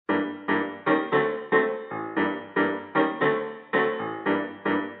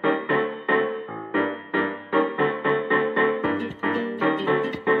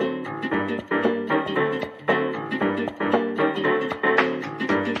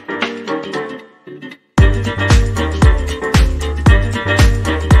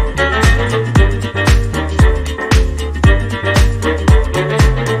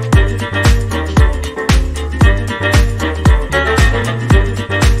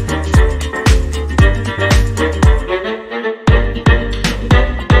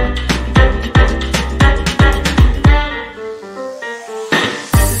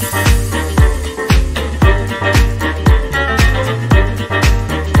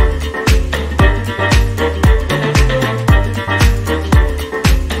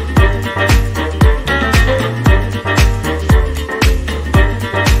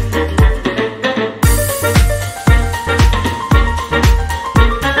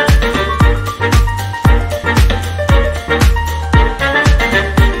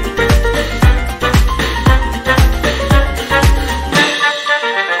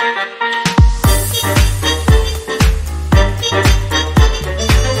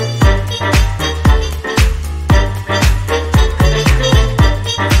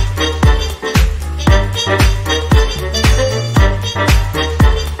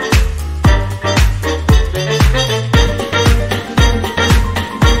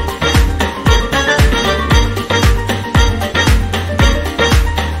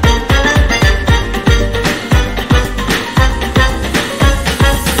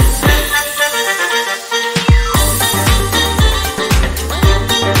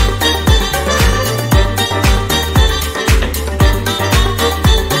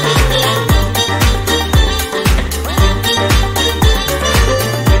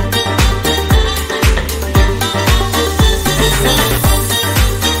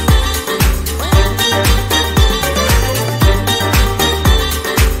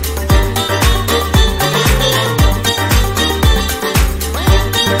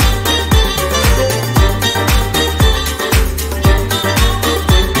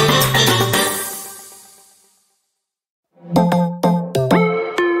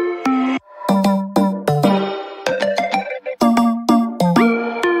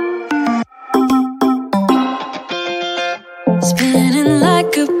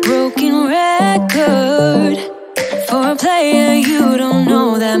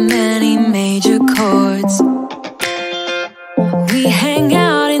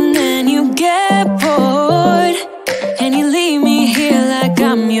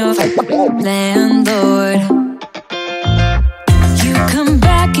your landlord. You come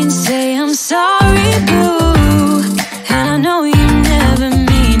back and say, I'm sorry, boo, and I know you never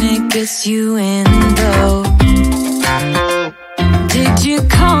mean it, gets you in though. Did you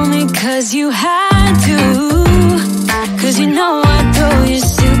call me cause you had to? Cause you know I'd throw your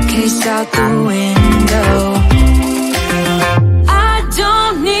suitcase out the window. I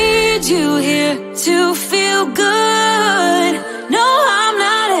don't need you here to feel good. No, I'm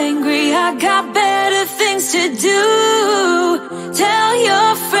not angry, I got better things to do. Tell your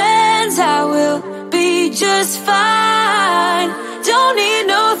friends I will be just fine. Don't need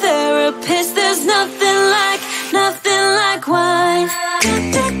no therapist, there's nothing like wine.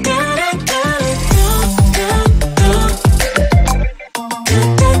 Tell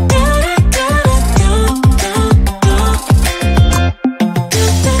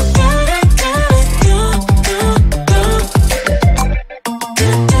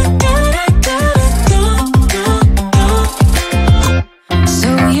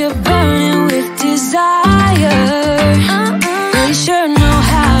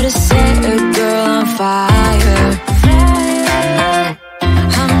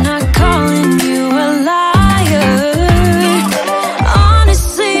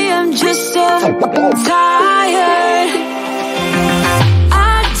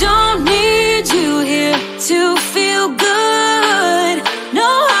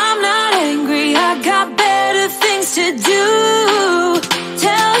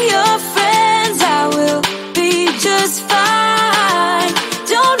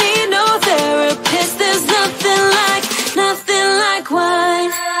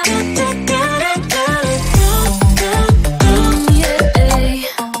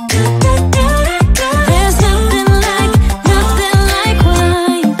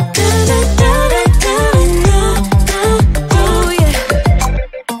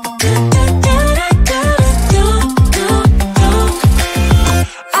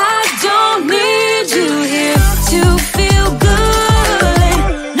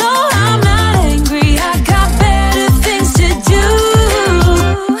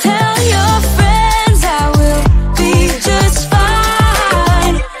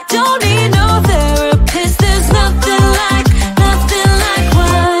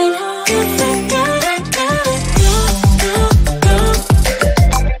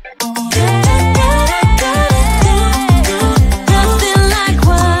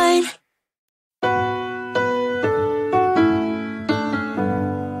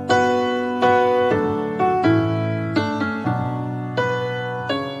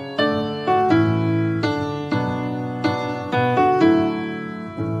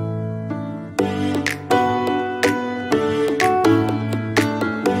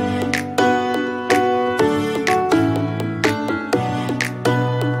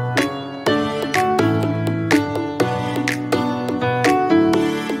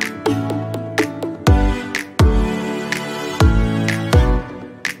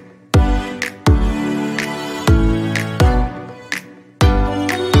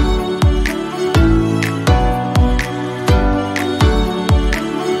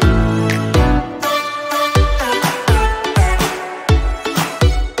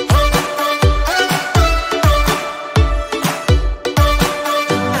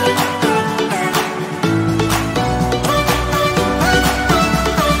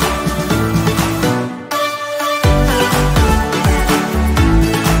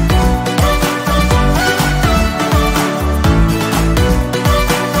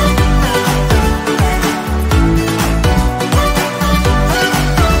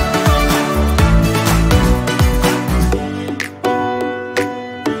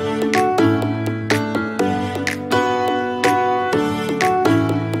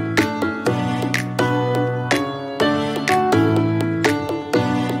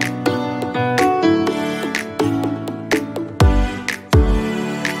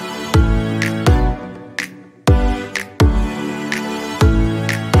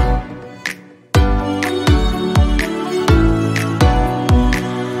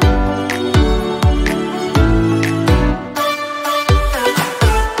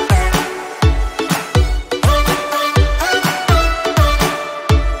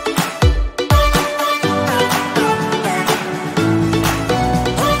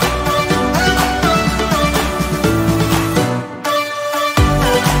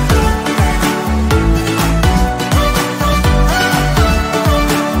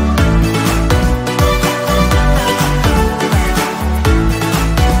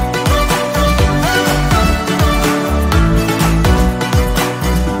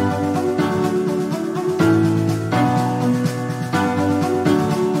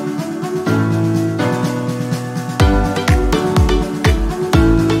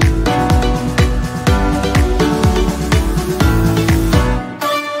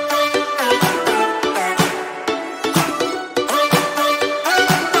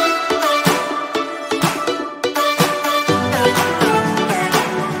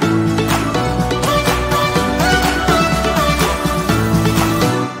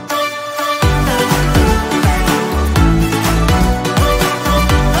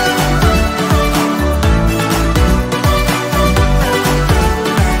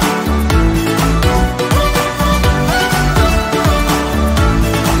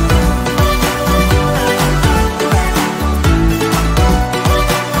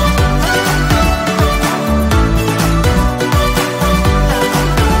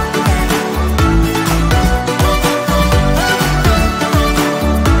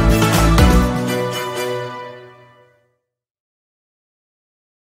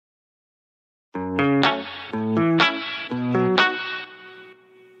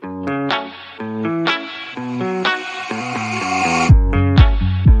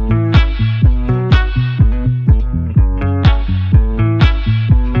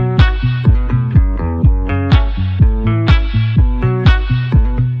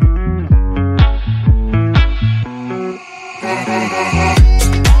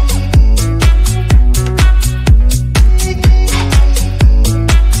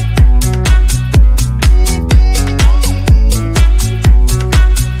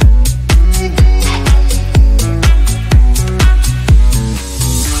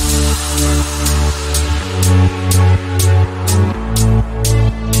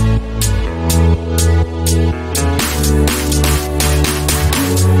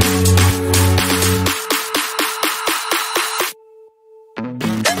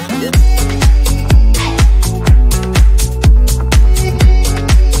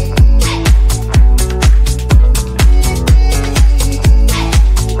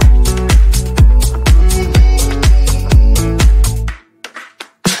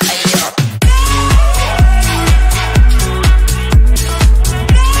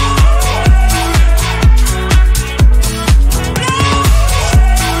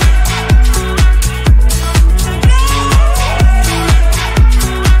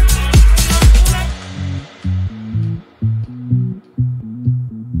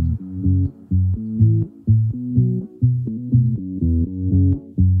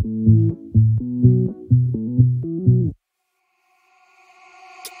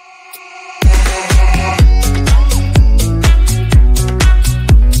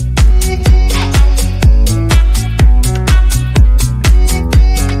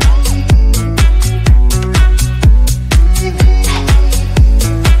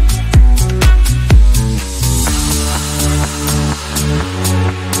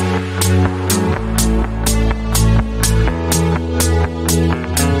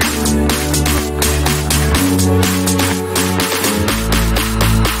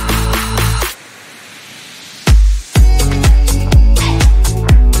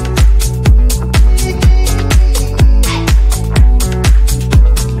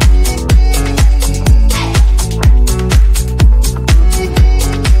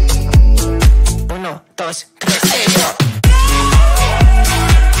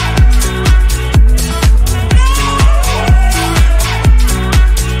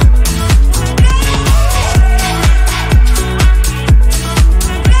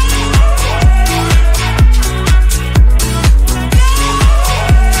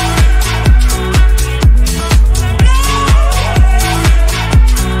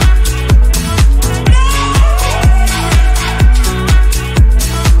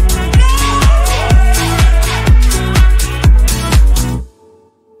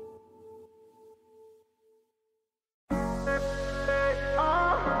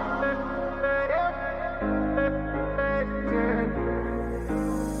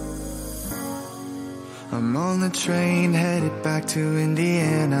train headed back to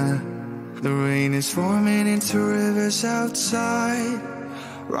Indiana. The rain is forming into rivers outside,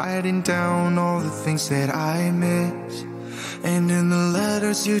 writing down all the things that I miss, and in the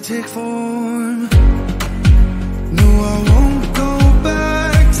letters you take form. No, I won't go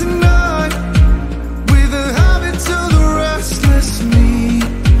back tonight with the habits of the restless me.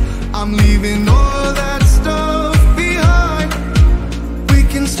 I'm leaving all that stuff behind. We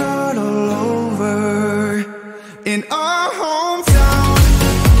can start all over in our hometown,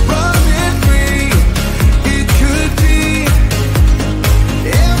 running free. It could be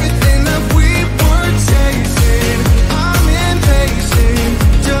everything that we were chasing. I'm impatient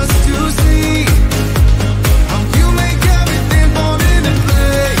just to see how you make everything fall into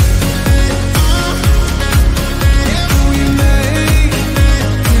place. Yeah, we make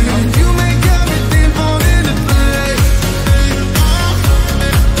how you make everything fall into place.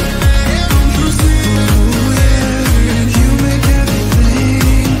 Yeah, don't you see? You make everything.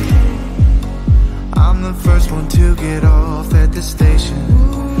 I'm the first one to get off at the station.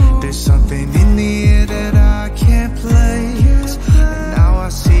 There's something in the air that I can't place, and now I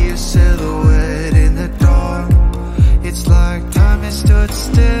see a silhouette in the dark. It's like time has stood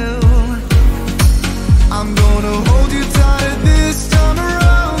still.